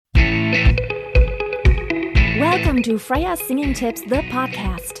Welcome to Freya Singing Tips, the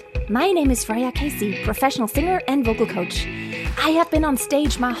podcast. My name is Freya Casey, professional singer and vocal coach. I have been on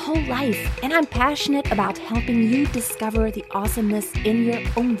stage my whole life, and I'm passionate about helping you discover the awesomeness in your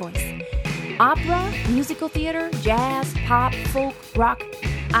own voice. Opera, musical theater, jazz, pop, folk, rock,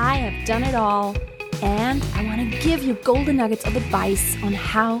 I have done it all. And I want to give you golden nuggets of advice on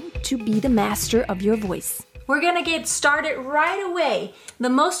how to be the master of your voice. We're going to get started right away. The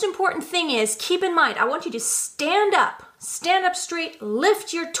most important thing is, keep in mind, I want you to stand up straight,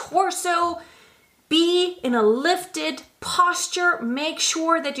 lift your torso, be in a lifted posture. Make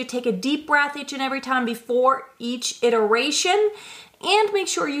sure that you take a deep breath each and every time before each iteration, and make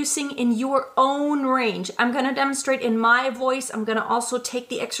sure you sing in your own range. I'm going to demonstrate in my voice. I'm going to also take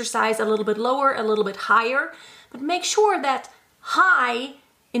the exercise a little bit lower, a little bit higher, but make sure that high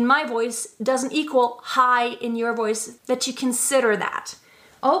in my voice doesn't equal high in your voice, that you consider that.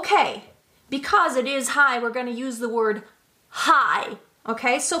 Okay, because it is high, we're going to use the word high.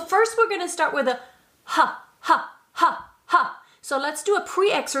 Okay, so first we're going to start with a ha, ha, ha, ha. So let's do a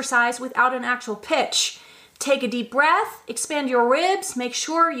pre-exercise without an actual pitch. Take a deep breath, expand your ribs, make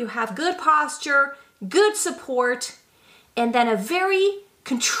sure you have good posture, good support, and then a very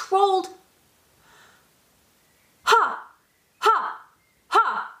controlled ha, ha,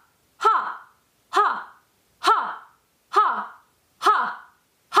 ha, ha, ha, ha, ha, ha,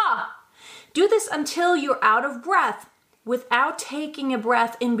 ha. Do this until you're out of breath without taking a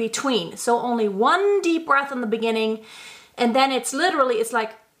breath in between. So only one deep breath in the beginning, and then it's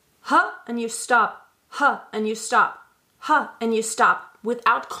like ha, and you stop, ha, and you stop, ha, and you stop,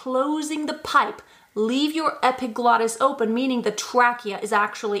 without closing the pipe. Leave your epiglottis open, meaning the trachea is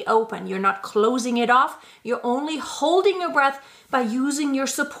actually open. You're not closing it off. You're only holding your breath by using your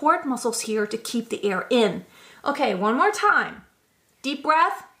support muscles here to keep the air in. Okay, one more time. Deep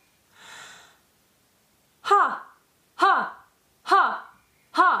breath. Ha, ha, ha,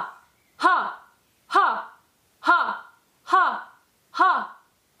 ha, ha, ha, ha, ha, ha, ha,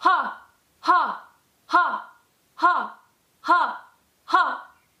 ha, ha, ha, ha, ha, ha,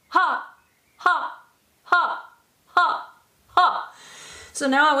 ha, ha, ha, ha. So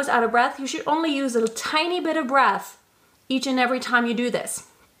now I was out of breath. You should only use a tiny bit of breath each and every time you do this.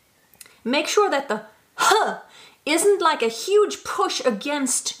 Make sure that the huh isn't like a huge push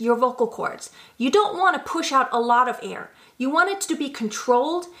against your vocal cords. You don't want to push out a lot of air. You want it to be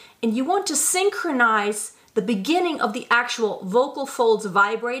controlled, and you want to synchronize the beginning of the actual vocal folds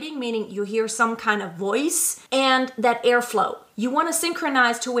vibrating, meaning you hear some kind of voice, and that airflow. You want to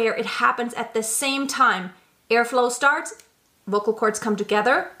synchronize to where it happens at the same time. Airflow starts, vocal cords come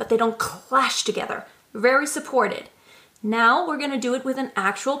together, but they don't clash together. Very supported. Now we're going to do it with an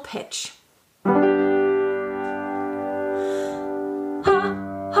actual pitch.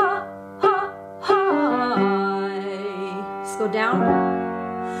 Go down.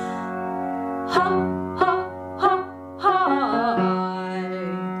 Ha, ha, ha, hi.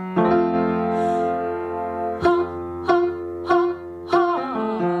 Ha, ha, ha,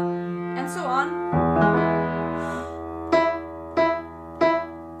 hi. And so on.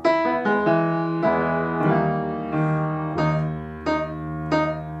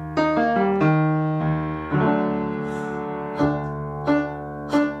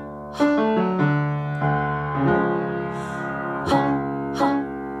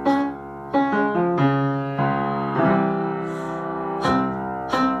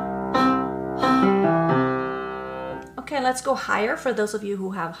 Let's go higher for those of you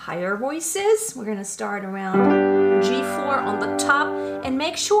who have higher voices. We're going to start around G4 on the top, and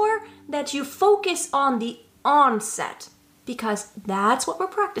make sure that you focus on the onset, because that's what we're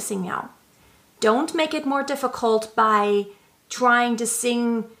practicing now. Don't make it more difficult by trying to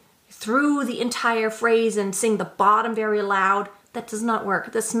sing through the entire phrase and sing the bottom very loud. That does not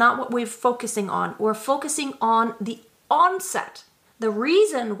work. That's not what we're focusing on. We're focusing on the onset. The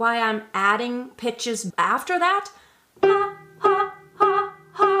reason why I'm adding pitches after that ha, ha, ha,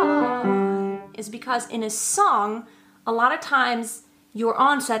 ha, is because in a song, a lot of times your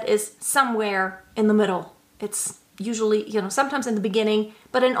onset is somewhere in the middle. It's usually, sometimes in the beginning,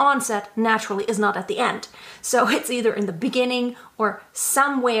 but an onset naturally is not at the end. So it's either in the beginning or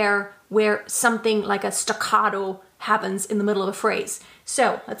somewhere where something like a staccato happens in the middle of a phrase.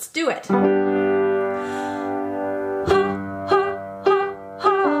 So let's do it.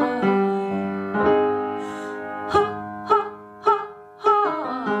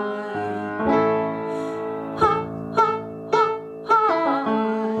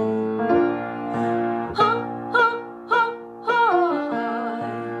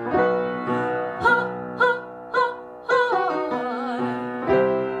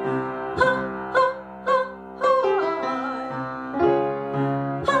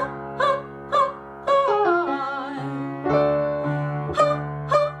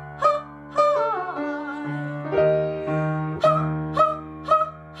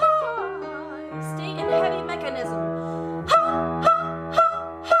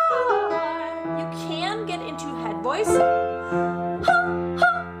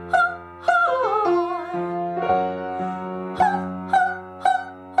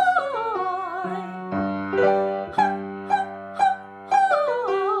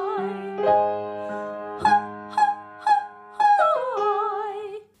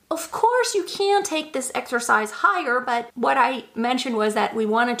 take this exercise higher, but what I mentioned was that we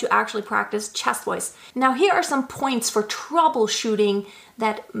wanted to actually practice chest voice. Now, here are some points for troubleshooting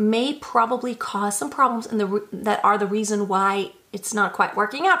that may probably cause some problems and that are the reason why it's not quite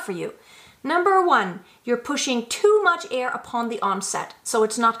working out for you. Number one, you're pushing too much air upon the onset, so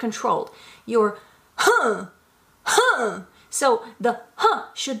it's not controlled. You're so the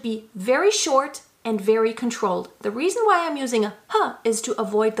should be very short and very controlled. The reason why I'm using a is to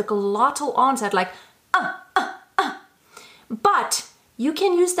avoid the glottal onset, like But you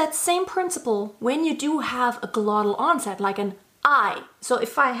can use that same principle when you do have a glottal onset, like an I. So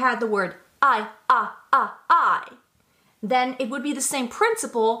if I had the word I, then it would be the same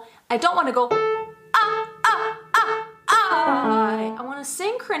principle. I don't want to go I want to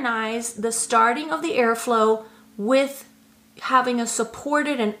synchronize the starting of the airflow with having a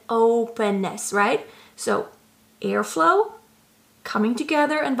supported and openness, right? So airflow coming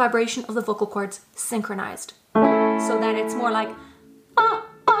together and vibration of the vocal cords synchronized, so that it's more like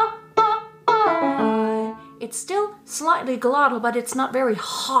it's still slightly glottal, but it's not very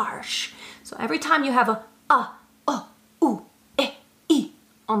harsh. So every time you have a ooh, e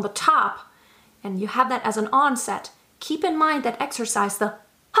on the top, and you have that as an onset, keep in mind that exercise the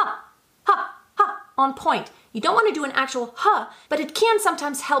on point. You don't want to do an actual but it can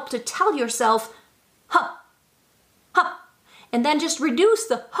sometimes help to tell yourself and then just reduce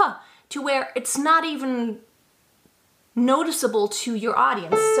the to where it's not even noticeable to your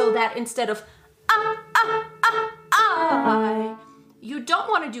audience, so that instead of you don't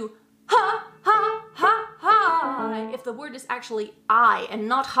want to do if the word is actually I and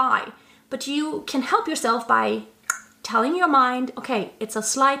not high. But you can help yourself by telling your mind, okay, it's a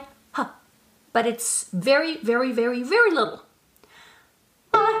slight but it's very, very, very, very little.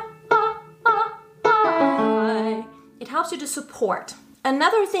 It helps you to support.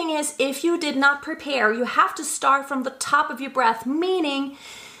 Another thing is, if you did not prepare, you have to start from the top of your breath, meaning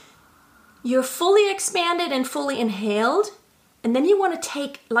you're fully expanded and fully inhaled, and then you want to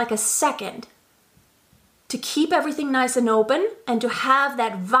take like a second to keep everything nice and open and to have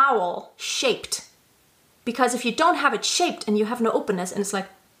that vowel shaped. Because if you don't have it shaped and you have no openness and it's like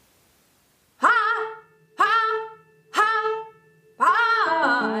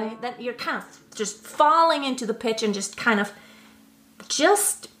then you're kind of just falling into the pitch and just kind of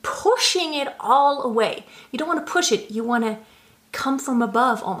just pushing it all away. You don't want to push it. You want to come from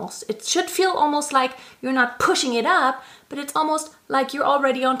above almost. It should feel almost like you're not pushing it up, but it's almost like you're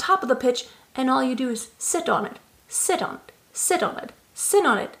already on top of the pitch and all you do is sit on it, sit on it, sit on it, sit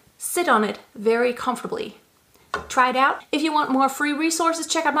on it, sit on it very comfortably. Try it out. If you want more free resources,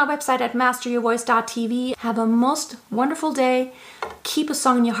 check out my website at masteryourvoice.tv. Have a most wonderful day. Keep a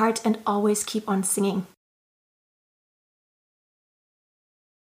song in your heart and always keep on singing.